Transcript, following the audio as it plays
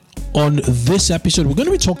On this episode, we're going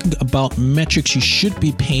to be talking about metrics you should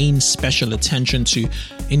be paying special attention to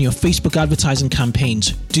in your Facebook advertising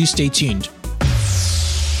campaigns. Do stay tuned.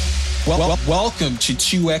 Welcome to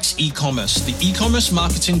 2X E-commerce, the e-commerce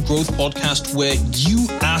marketing growth podcast where you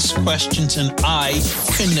ask questions and I,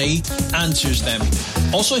 Kane, answers them.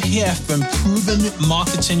 Also hear from proven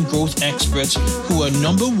marketing growth experts who are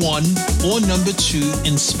number one or number two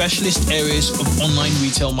in specialist areas of online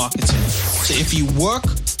retail marketing. So if you work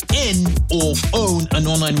in or own an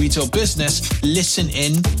online retail business, listen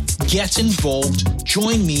in, get involved,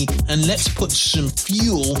 join me, and let's put some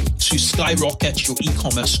fuel to skyrocket your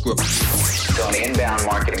e-commerce growth. So an inbound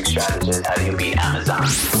marketing strategist, how do you beat Amazon?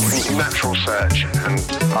 Natural search and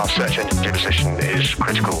our search engine position is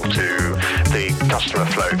critical to the customer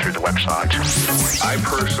flow through the website. I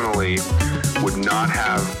personally would not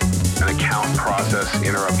have an account process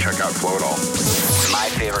interrupt checkout flow at all. My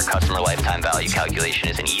favorite customer lifetime value calculation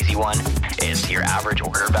is an easy one. It's your average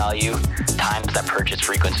order value times that purchase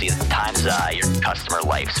frequency times your customer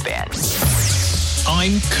lifespan.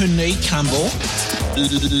 I'm Kane Campbell.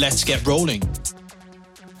 Let's get rolling.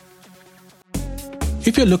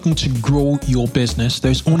 If you're looking to grow your business,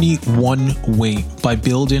 there's only one way: by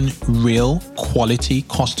building real quality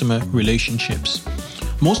customer relationships.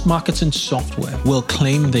 Most marketing software will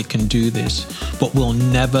claim they can do this, but will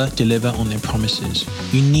never deliver on their promises.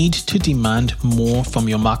 You need to demand more from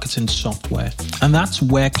your marketing software, and that's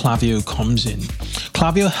where Klaviyo comes in.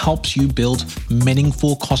 Klaviyo helps you build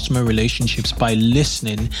meaningful customer relationships by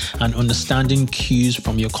listening and understanding cues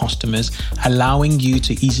from your customers, allowing you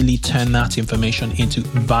to easily turn that information into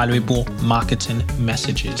valuable marketing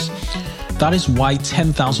messages. That is why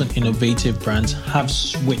 10,000 innovative brands have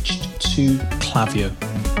switched to Klaviyo.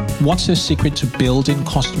 What's the secret to building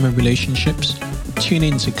customer relationships? Tune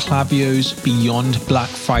in to Klaviyo's Beyond Black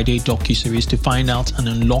Friday docuseries to find out and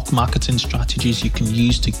unlock marketing strategies you can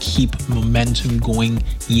use to keep momentum going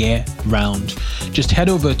year round. Just head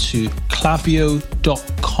over to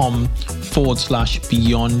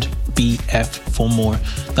klaviyo.com/beyondbf for more.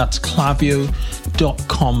 That's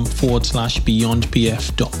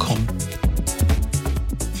klaviyo.com/beyondbf.com.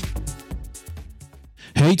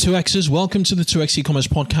 Hey 2Xers, welcome to the 2X E-commerce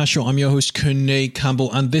podcast show. I'm your host, Kane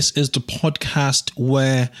Campbell, and this is the podcast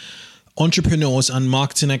where entrepreneurs and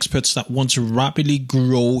marketing experts that want to rapidly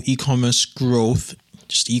grow e-commerce growth,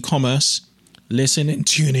 just e-commerce, listen and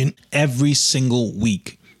tune in every single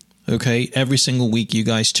week. Okay, every single week you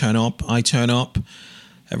guys turn up. I turn up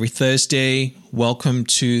every Thursday. Welcome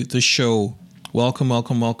to the show. Welcome.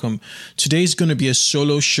 Today's going to be a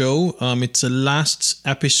solo show. It's the last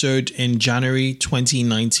episode in January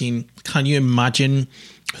 2019. Can you imagine?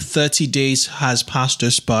 30 days has passed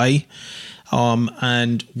us by,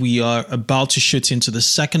 and we are about to shoot into the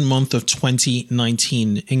second month of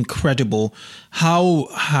 2019. Incredible. How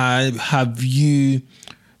have you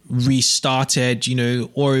restarted,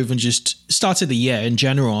 or even just started the year in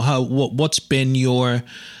general? What's been your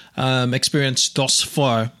experience thus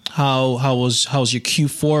far? How's your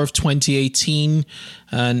Q4 of 2018,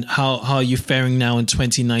 and how are you faring now in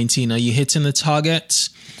 2019? Are you hitting the targets?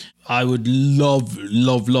 I would love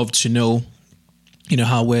to know,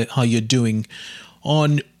 how you're doing.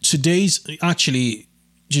 On today's, actually,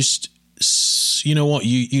 just what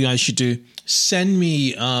you guys should do. Send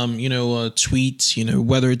me a tweet,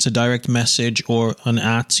 whether it's a direct message or an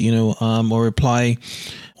 @ or reply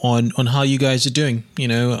on how you guys are doing,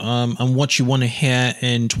 and what you want to hear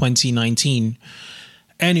in 2019.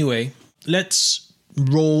 Anyway, let's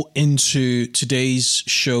roll into today's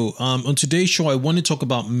show. On today's show, I want to talk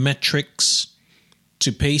about metrics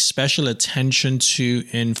to pay special attention to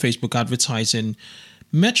in Facebook advertising.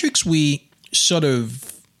 Metrics we sort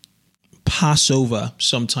of pass over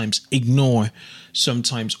sometimes, ignore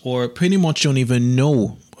sometimes, or pretty much don't even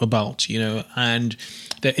know about, and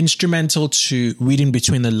they're instrumental to reading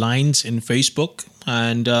between the lines in Facebook,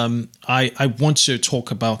 and I want to talk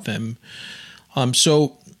about them.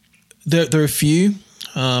 So there are a few,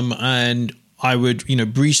 and I would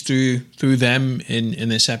breeze through them in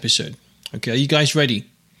this episode. Okay, are you guys ready?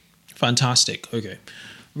 Fantastic. Okay,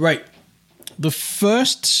 right. The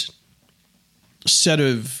first set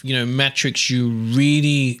of metrics you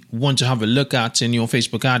really want to have a look at in your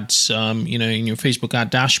Facebook ads, in your Facebook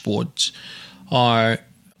ad dashboards, are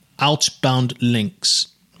outbound links.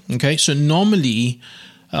 Okay, so normally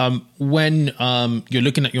when you're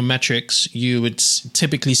looking at your metrics, you would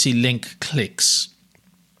typically see link clicks,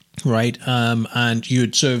 right? And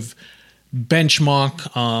you'd sort of benchmark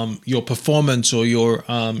your performance or your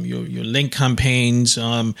link campaigns,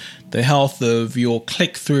 the health of your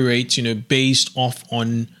click-through rate, based off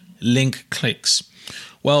on link clicks.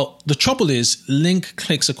 Well, the trouble is link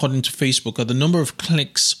clicks, according to Facebook, are the number of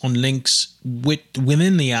clicks on links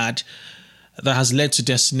within the ad that has led to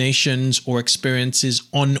destinations or experiences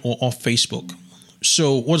on or off Facebook.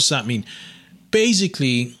 So what does that mean?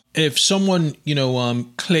 Basically, if someone,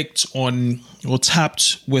 clicked on or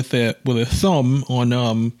tapped with a thumb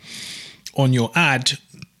on your ad,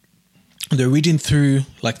 they're reading through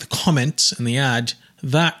like the comments in the ad,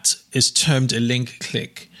 that is termed a link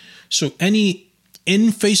click. So any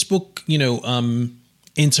in Facebook,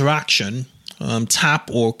 interaction, tap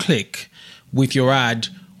or click with your ad,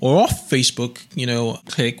 or off Facebook,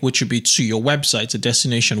 click, which would be to your website, a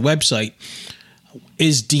destination website,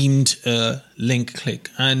 is deemed a link click.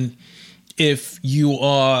 And if you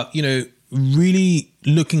are, really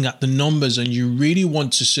looking at the numbers and you really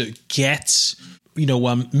want to sort of get,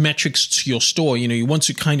 metrics to your store, you want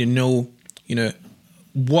to kind of know,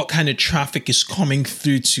 what kind of traffic is coming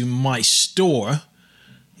through to my store,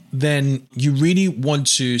 then you really want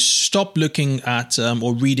to stop looking at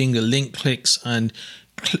or reading the link clicks and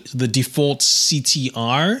the default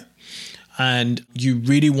CTR, and you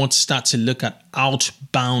really want to start to look at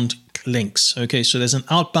outbound links. Okay, so there's an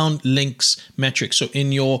outbound links metric. So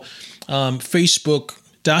in your Facebook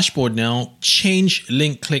dashboard now, change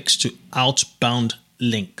link clicks to outbound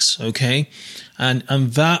links. Okay, and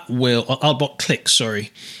that will outbound clicks.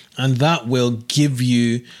 Sorry, and that will give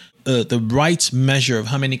you the right measure of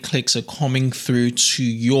how many clicks are coming through to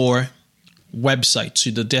your website,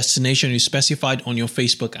 to the destination you specified on your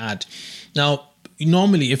Facebook ad. Now,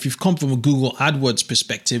 normally, if you've come from a Google AdWords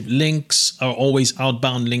perspective, links are always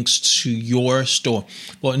outbound links to your store.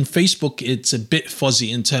 But in Facebook, it's a bit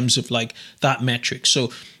fuzzy in terms of like that metric.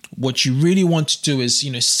 So what you really want to do is,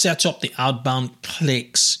 set up the outbound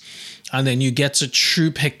clicks, and then you get a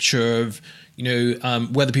true picture of,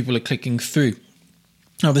 whether people are clicking through.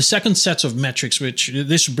 Now, the second set of metrics, which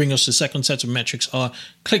this will bring us to the second set of metrics, are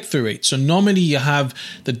click-through rate. So normally you have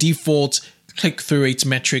the default click-through rate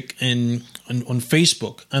metric on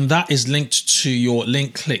Facebook, and that is linked to your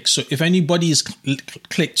link clicks. So if anybody is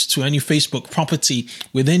clicked to any Facebook property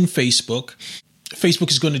within Facebook,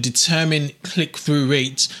 Facebook is going to determine click-through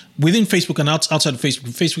rates within Facebook and outside of Facebook.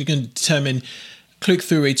 Facebook is going to determine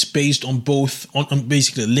click-through rates based on both on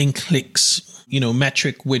basically the link clicks,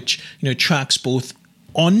 metric, which tracks both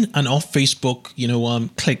on and off Facebook,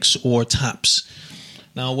 clicks or taps.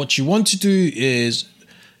 Now, what you want to do is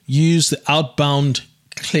use the outbound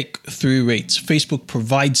click-through rates. Facebook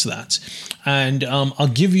provides that. And I'll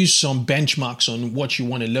give you some benchmarks on what you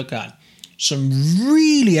want to look at. Some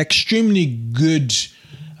really extremely good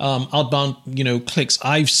outbound, clicks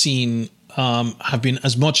I've seen have been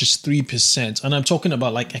as much as 3%. And I'm talking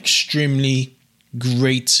about like extremely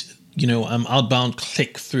great, outbound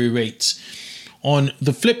click-through rates. On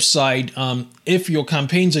the flip side, if your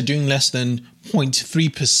campaigns are doing less than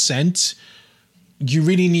 0.3%, you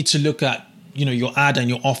really need to look at, your ad and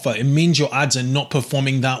your offer. It means your ads are not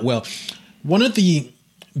performing that well. One of the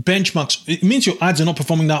benchmarks, it means your ads are not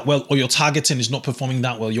performing that well, or your targeting is not performing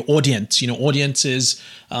that well. Your audience, audiences,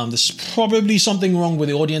 there's probably something wrong with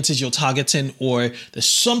the audiences you're targeting, or there's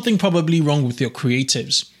something probably wrong with your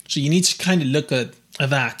creatives. So you need to kind of look at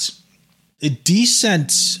that. A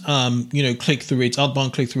decent, click-through rate,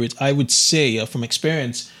 outbound click-through rate, I would say from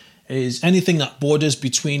experience, is anything that borders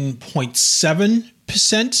between 0.7%,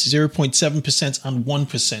 0.7% and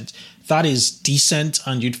 1%. That is decent,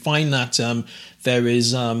 and you'd find that there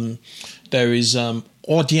is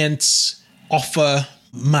audience offer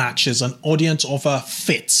match. There's an audience offer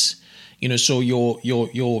fit. So your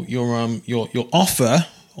offer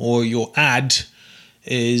or your ad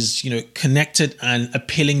is connected and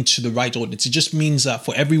appealing to the right audience. It just means that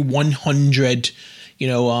for every 100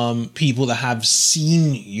 people that have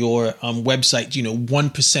seen your website,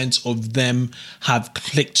 1% of them have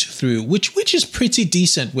clicked through, which is pretty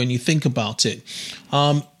decent when you think about it.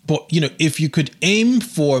 But if you could aim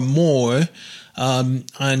for more,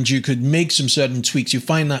 and you could make some certain tweaks, you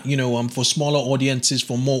find that for smaller audiences,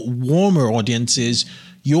 for more warmer audiences,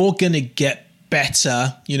 you're gonna get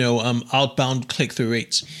better, outbound click-through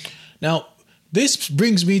rates. Now, this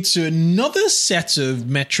brings me to another set of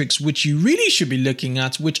metrics which you really should be looking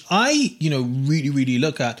at, which I, really, really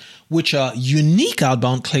look at, which are unique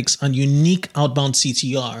outbound clicks and unique outbound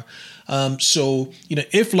CTR. So,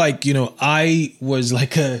 if I was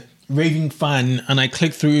like a raving fan and I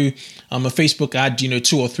click through a Facebook ad,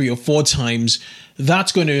 2 or 3 or 4 times,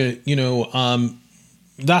 that's going to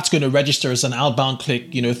register as an outbound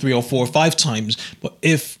click, 3 or 4 or 5 times. But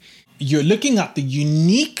if you're looking at the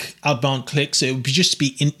unique outbound clicks, it would just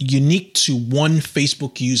be unique to one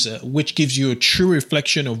Facebook user, which gives you a true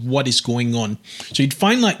reflection of what is going on. So you'd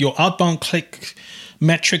find that your outbound click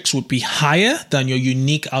metrics would be higher than your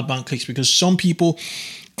unique outbound clicks because some people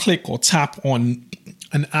click or tap on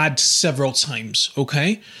an ad several times.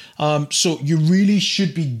 Okay. So you really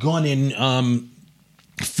should be gunning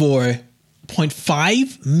for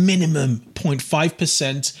 0.5 minimum,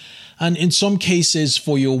 0.5%. And in some cases,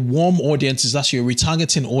 for your warm audiences, that's your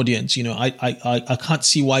retargeting audience. I can't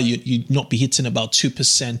see why you'd not be hitting about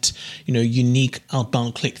 2%, unique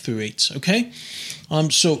outbound click-through rates. Okay,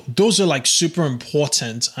 so those are like super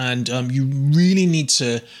important, and you really need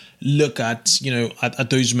to look at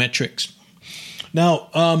those metrics. Now,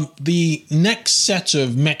 the next set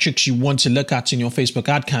of metrics you want to look at in your Facebook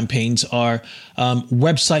ad campaigns are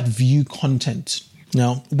website view content.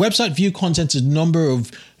 Now, website view content is the number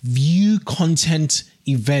of view content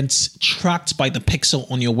events tracked by the pixel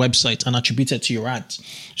on your website and attributed to your ads.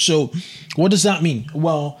 So what does that mean?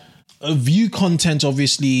 Well, a view content,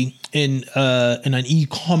 obviously, in an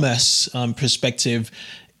e-commerce perspective,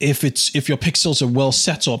 if your pixels are well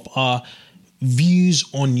set up, are views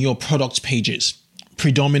on your product pages.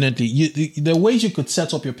 Predominantly, there are ways you could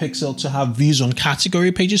set up your pixel to have views on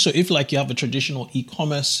category pages. So if like you have a traditional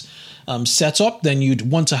e-commerce setup, then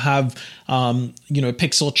you'd want to have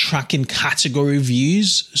pixel tracking category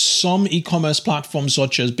views. Some e-commerce platforms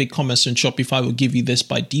such as BigCommerce and Shopify will give you this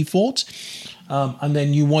by default. And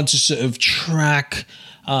then you want to sort of track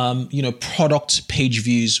product page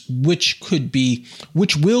views, which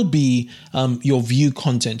will be your view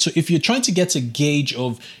content. So if you're trying to get a gauge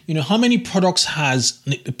of, how many products has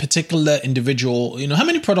a particular individual, how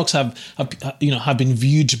many products have been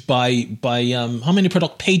viewed by how many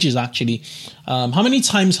product pages actually, how many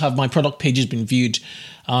times have my product pages been viewed?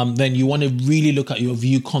 Then you want to really look at your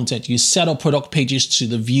view content. You set up product pages to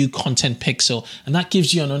the view content pixel, and that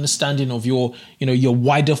gives you an understanding of your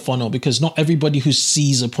wider funnel, because not everybody who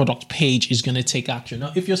sees a product page is going to take action.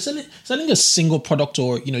 Now, if you're selling a single product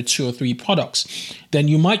or 2 or 3 products, then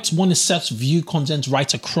you might want to set view content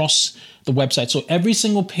right across the website. So every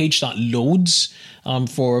single page that loads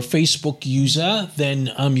for a Facebook user,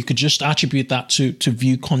 then you could just attribute that to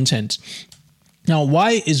view content. Now,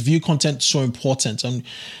 why is view content so important? And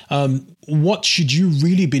what should you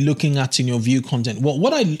really be looking at in your view content? Well,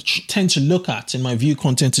 what I tend to look at in my view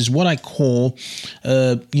content is what I call,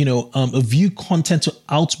 a view content to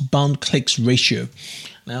outbound clicks ratio.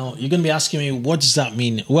 Now, you're going to be asking me, what does that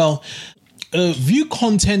mean? Well, view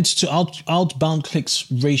content to outbound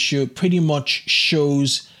clicks ratio pretty much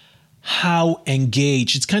shows how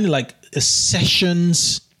engaged. It's kind of like a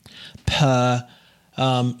sessions per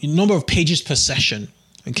number of pages per session.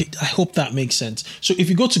 Okay, I hope that makes sense. So if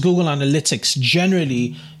you go to Google Analytics,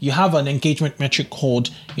 generally you have an engagement metric called,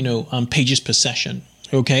 pages per session.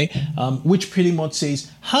 Okay, which pretty much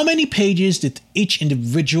says how many pages did each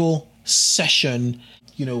individual session,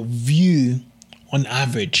 view on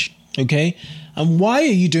average. Okay, and why are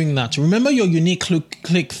you doing that? Remember, your unique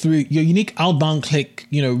click through, your unique outbound click,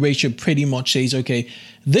 ratio pretty much says, okay,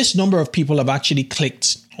 this number of people have actually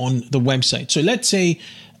clicked on the website. So let's say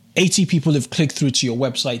 80 people have clicked through to your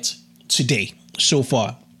website today so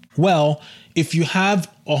far. Well, if you have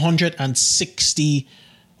 160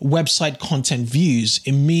 website content views,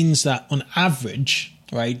 it means that on average,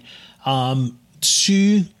 right,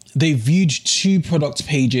 they viewed 2 product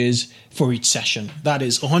pages for each session. That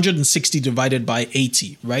is 160 divided by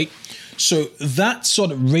 80, right? So that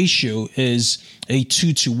sort of ratio is a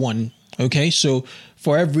 2-to-1. Okay, so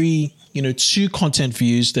for every 2 content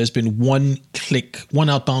views, there's been 1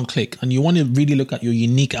 outbound click, and you want to really look at your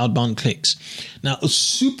unique outbound clicks. Now, a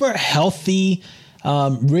super healthy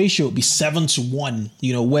ratio would be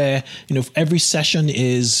 7-to-1. Where every session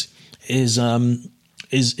is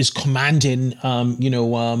commanding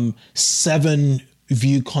 7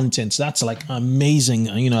 view contents. That's like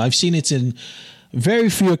amazing. I've seen it in very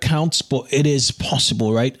few accounts, but it is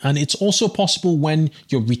possible, right? And it's also possible when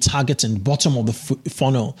you're retargeting bottom of the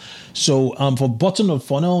funnel. So for bottom of the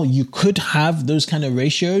funnel, you could have those kind of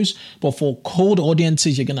ratios, but for cold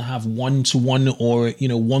audiences, you're going to have 1-to-1 or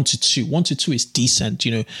 1-to-2. 1-to-2 is decent.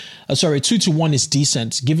 2-to-1 is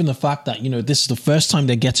decent, given the fact that this is the first time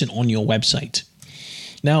they're getting on your website.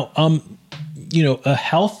 Now, a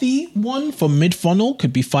healthy one for mid-funnel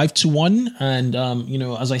could be 5-to-1. And,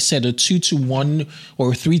 as I said, a 2-to-1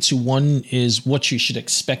 or a 3-to-1 is what you should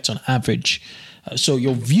expect on average. So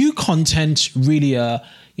your view content really,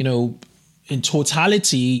 in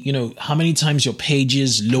totality, how many times your page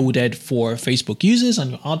is loaded for Facebook users,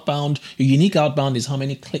 and your unique outbound is how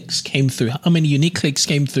many unique clicks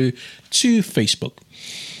came through to Facebook.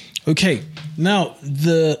 Okay, now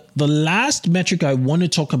the last metric I want to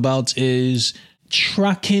talk about is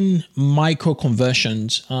tracking micro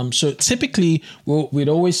conversions. So typically we'd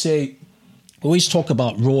always talk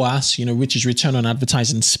about ROAS, which is return on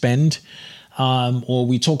advertising spend. Or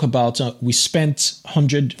we talk about we spent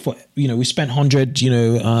 100 say we spent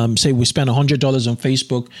 $100 on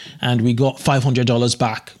Facebook and we got $500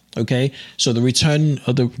 back. Okay, so the return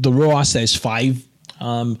of the ROAS there is 5.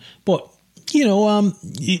 But you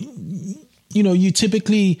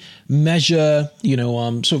typically measure,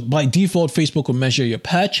 so by default, Facebook will measure your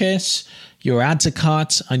purchase, your add to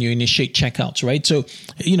cart, and your initiate checkouts, right? So,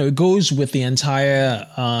 it goes with the entire,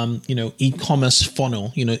 e-commerce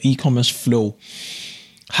funnel, e-commerce flow.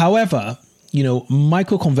 However,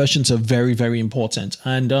 micro conversions are very, very important.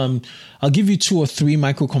 And I'll give you 2 or 3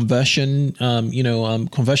 micro conversion,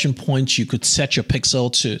 conversion points you could set your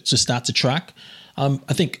pixel to start to track.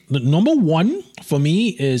 I think the number 1 for me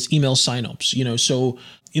is email signups. So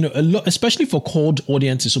a lot, especially for cold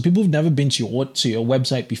audiences. So people who've never been to your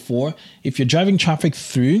website before. If you're driving traffic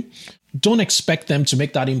through, don't expect them to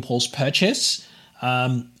make that impulse purchase.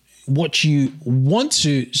 What you want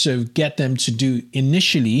to sort of get them to do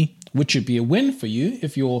initially, which would be a win for you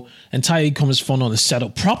if your entire e-commerce funnel is set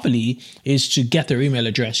up properly, is to get their email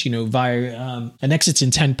address, via an exit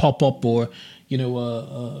intent pop-up or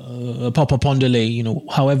a pop-up on delay,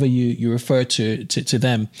 however you refer to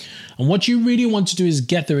them. And what you really want to do is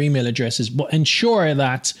get their email addresses, but ensure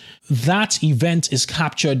that event is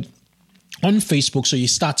captured on Facebook, so you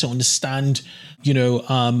start to understand,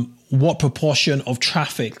 what proportion of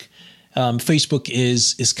traffic Facebook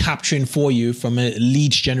is capturing for you from a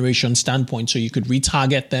lead generation standpoint, so you could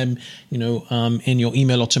retarget them, in your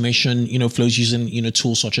email automation, flows using,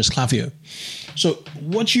 tools such as Klaviyo. So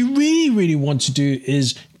what you really, really want to do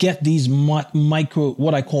is get these what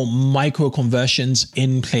I call micro conversions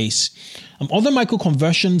in place. Other micro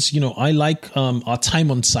conversions, I like our time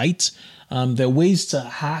on site. There are ways to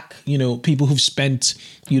hack, people who've spent,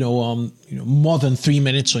 more than 3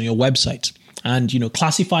 minutes on your website, and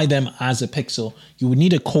classify them as a pixel. You would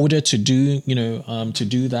need a coder to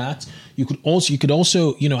do that. You could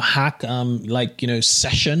also hack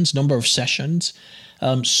sessions, number of sessions,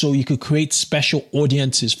 so you could create special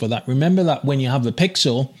audiences for that. Remember that when you have a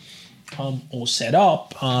pixel or set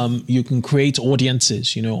up, you can create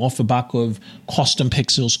audiences, off the back of custom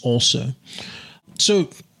pixels also. So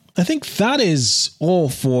I think that is all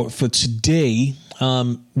for today.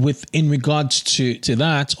 In regards to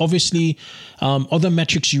that, obviously, other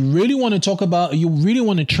metrics you really want to talk about, you really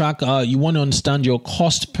want to track, you want to understand your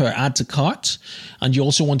cost per add to cart, and you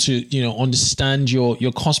also want to, understand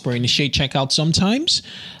your cost per initiate checkout sometimes.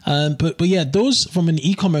 But yeah, those from an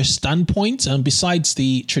e-commerce standpoint, besides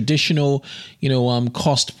the traditional,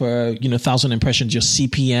 cost per, 1,000 impressions, your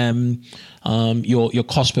CPM, your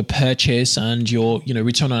cost per purchase, and your,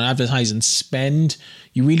 return on advertising spend,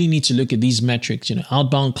 you really need to look at these metrics,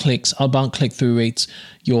 outbound clicks, outbound click-through rates,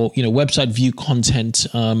 your website view content,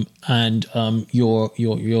 and your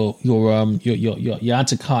add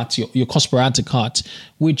to cart, your cost per add to cart,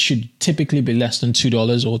 which should typically be less than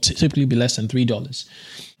 $2 or typically be less than $3.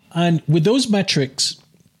 And with those metrics,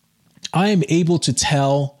 I am able to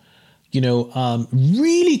tell,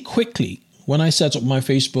 really quickly when I set up my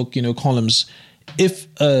Facebook, columns,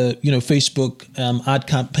 if Facebook ad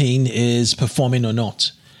campaign is performing or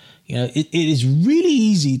not. It is really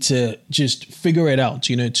easy to just figure it out,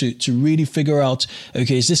 to really figure out,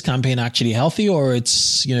 okay, is this campaign actually healthy, or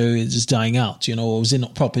it's it's dying out, or is it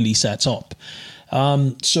not properly set up?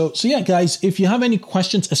 So yeah, guys, if you have any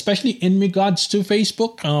questions, especially in regards to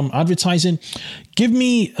Facebook advertising, give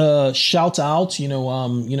me a shout out. Give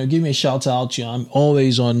me a shout out. I'm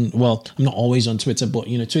always on. Well, I'm not always on Twitter, but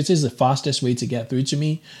Twitter is the fastest way to get through to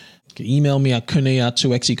me. You can email me at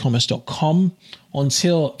kunle@2xecommerce.com.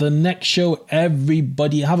 Until the next show,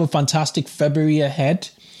 everybody have a fantastic February ahead,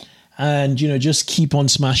 and just keep on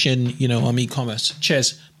smashing on e-commerce.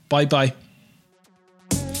 Cheers. Bye.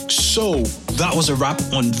 So that was a wrap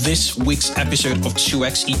on this week's episode of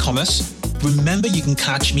 2X E-Commerce. Remember, you can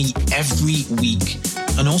catch me every week,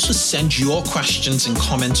 and also send your questions and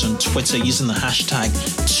comments on Twitter using the hashtag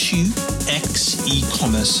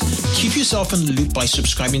 2XEcommerce. Keep yourself in the loop by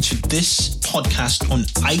subscribing to this podcast on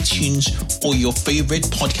iTunes or your favorite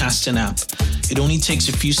podcasting app. It only takes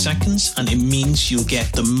a few seconds, and it means you'll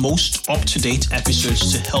get the most up-to-date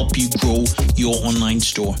episodes to help you grow your online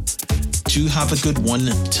store. Do have a good one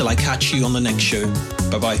till I catch you on the next show.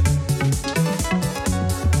 Bye-bye.